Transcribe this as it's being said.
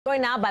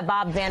Joined now by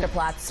Vander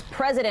Plaats,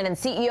 president and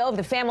CEO of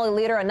the Family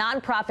Leader, a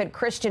nonprofit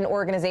Christian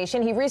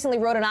organization. He recently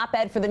wrote an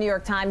op-ed for the New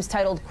York Times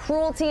titled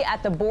 "Cruelty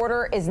at the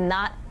Border is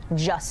Not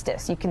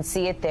Justice." You can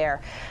see it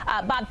there.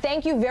 Bob,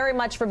 thank you very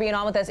much for being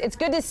on with us. It's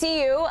good to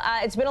see you.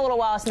 It's been a little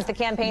while since the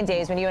campaign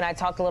days when you and I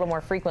talked a little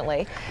more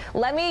frequently.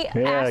 Let me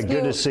ask you.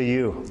 Good to see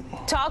you.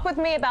 Talk with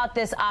me about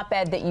this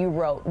op-ed that you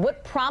wrote.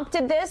 What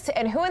prompted this,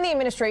 and who in the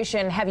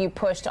administration have you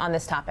pushed on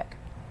this topic?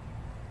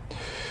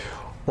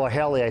 Well,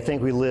 Hallie, I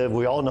think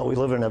we all know we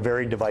live in a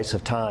very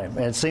divisive time.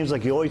 And it seems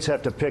like you always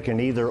have to pick an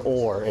either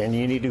or, and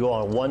you need to go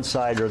on one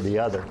side or the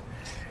other.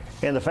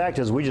 And the fact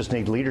is, we just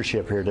need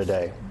leadership here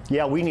today.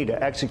 Yeah, we need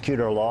to execute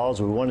our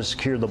laws. We want to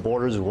secure the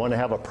borders. We want to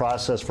have a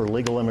process for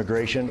legal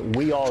immigration.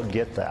 We all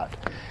get that.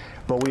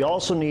 But we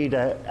also need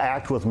to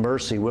act with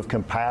mercy, with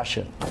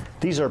compassion.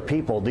 These are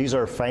people. These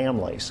are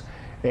families.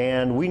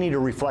 And we need to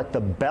reflect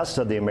the best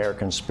of the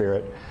American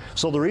spirit.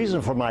 So the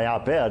reason for my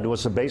op-ed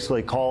was to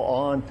basically call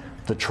on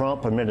the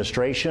Trump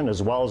administration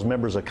as well as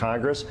members of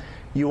Congress.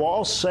 You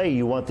all say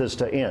you want this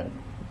to end.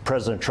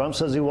 President Trump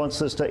says he wants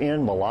this to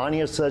end.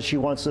 Melania says she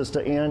wants this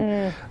to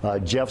end.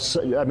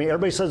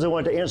 Everybody says they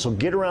want it to end. So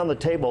get around the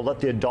table. Let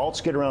the adults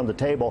get around the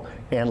table,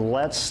 and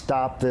let's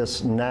stop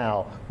this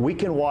now. We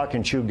can walk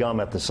and chew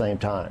gum at the same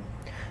time.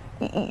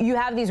 You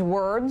have these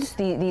words,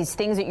 these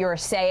things that you're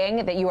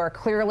saying that you are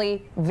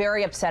clearly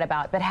very upset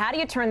about. But how do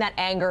you turn that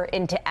anger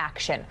into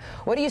action?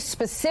 What are you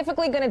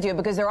specifically going to do?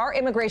 Because there are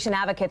immigration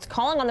advocates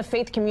calling on the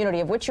faith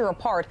community, of which you're a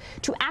part,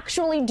 to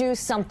actually do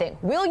something.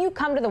 Will you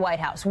come to the White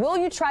House? Will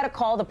you try to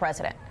call the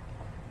president?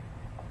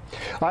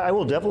 I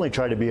will definitely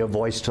try to be a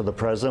voice to the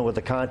president with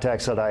the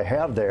contacts that I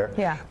have there.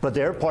 Yeah. But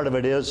the other part of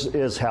it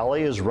is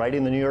Hallie is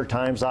writing the New York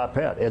Times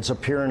op-ed. It's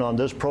appearing on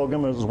this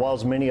program as well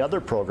as many other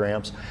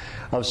programs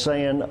of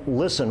saying,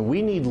 listen,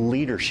 we need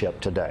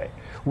leadership today.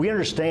 We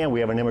understand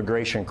we have an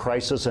immigration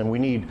crisis and we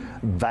need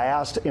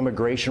vast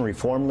immigration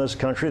reform in this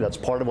country. That's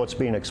part of what's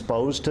being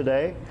exposed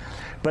today.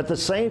 But at the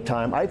same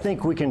time, I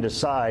think we can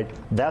decide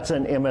that's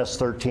an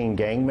MS-13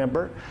 gang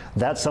member.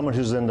 That's someone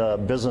who's in the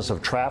business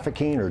of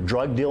trafficking or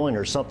drug dealing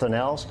or something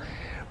else.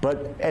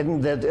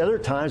 And at other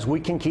times, we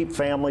can keep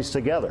families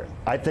together.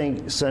 I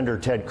think Senator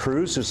Ted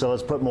Cruz, who said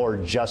let's put more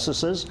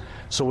justices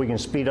so we can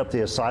speed up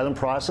the asylum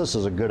process,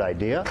 is a good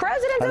idea.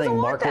 President doesn't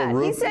want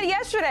that. He said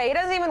yesterday he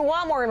doesn't even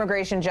want more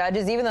immigration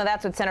judges, even though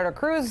that's what Senator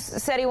Cruz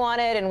said he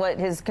wanted and what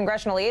his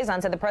congressional liaison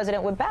said the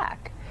president would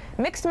back.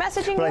 Mixed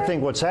messaging. But I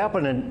think what's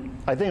happening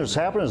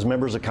is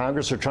members of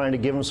Congress are trying to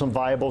give them some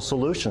viable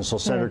solutions. So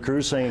Senator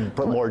Cruz saying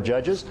put more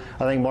judges.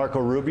 I think Marco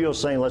Rubio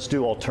saying let's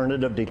do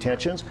alternative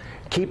detentions,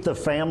 keep the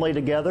family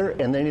together,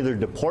 and then either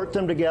deport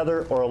them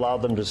together or allow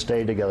them to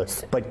stay together.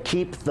 But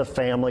keep the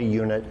family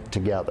unit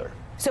together.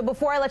 So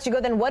before I let you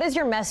go, then, what is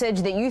your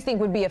message that you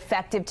think would be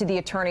effective to the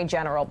Attorney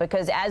General?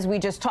 Because as we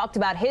just talked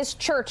about, his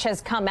church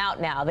has come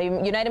out now, the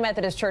United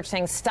Methodist Church,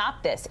 saying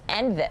stop this,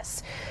 end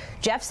this.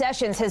 Jeff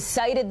Sessions has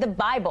cited the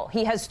Bible.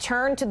 He has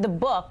turned to the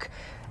book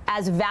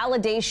as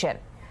validation.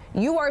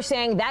 You are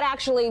saying that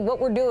actually what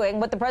we're doing,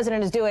 what the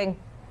president is doing,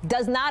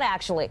 does not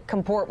actually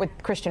comport with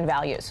Christian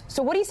values.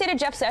 So what do you say to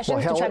Jeff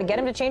Sessions to try to get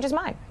him to change his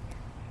mind?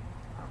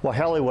 Well,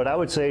 Hallie, what I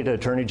would say to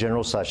Attorney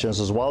General Sessions,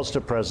 as well as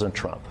to President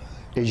Trump,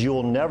 is you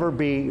will never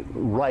be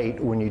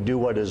right when you do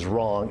what is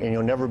wrong, and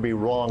you'll never be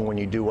wrong when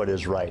you do what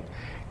is right.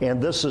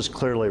 And this is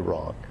clearly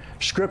wrong.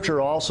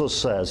 Scripture also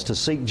says to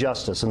seek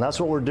justice, and that's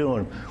what we're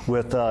doing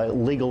with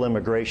legal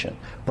immigration,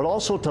 but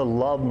also to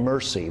love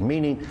mercy,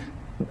 meaning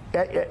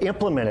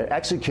implement it,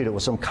 execute it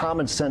with some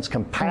common sense,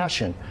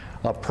 compassion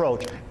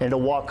approach, and to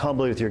walk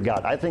humbly with your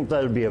God. I think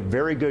that would be a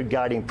very good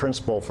guiding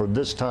principle for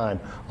this time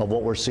of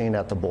what we're seeing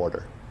at the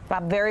border.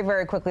 Bob, very,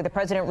 very quickly, the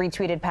president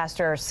retweeted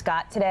Pastor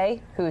Scott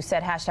today, who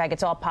said, hashtag,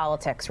 it's all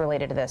politics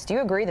related to this. Do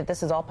you agree that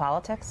this is all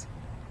politics?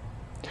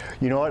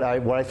 You know what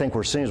I think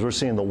we're seeing is we're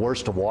seeing the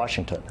worst of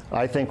Washington.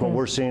 I think what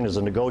we're seeing is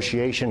a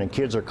negotiation and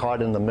kids are caught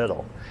in the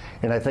middle.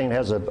 And I think it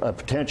has a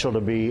potential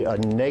to be a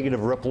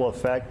negative ripple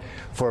effect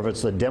for if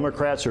it's the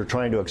Democrats who are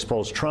trying to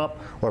expose Trump,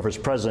 or if it's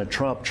President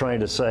Trump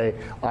trying to say,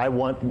 I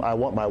want my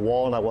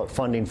wall and I want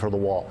funding for the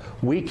wall.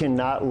 We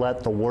cannot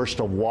let the worst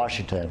of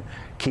Washington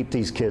keep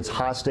these kids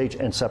hostage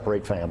and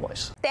separate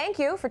families. Thank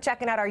you for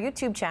checking out our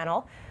YouTube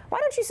channel. Why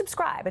don't you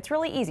subscribe? It's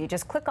really easy.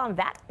 Just click on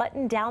that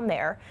button down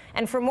there.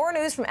 And for more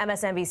news from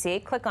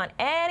MSNBC, click on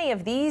any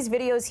of these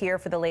videos here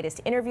for the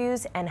latest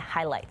interviews and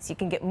highlights. You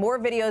can get more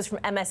videos from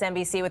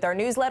MSNBC with our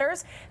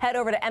newsletters. Head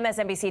over to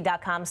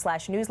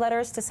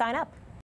msnbc.com/newsletters to sign up.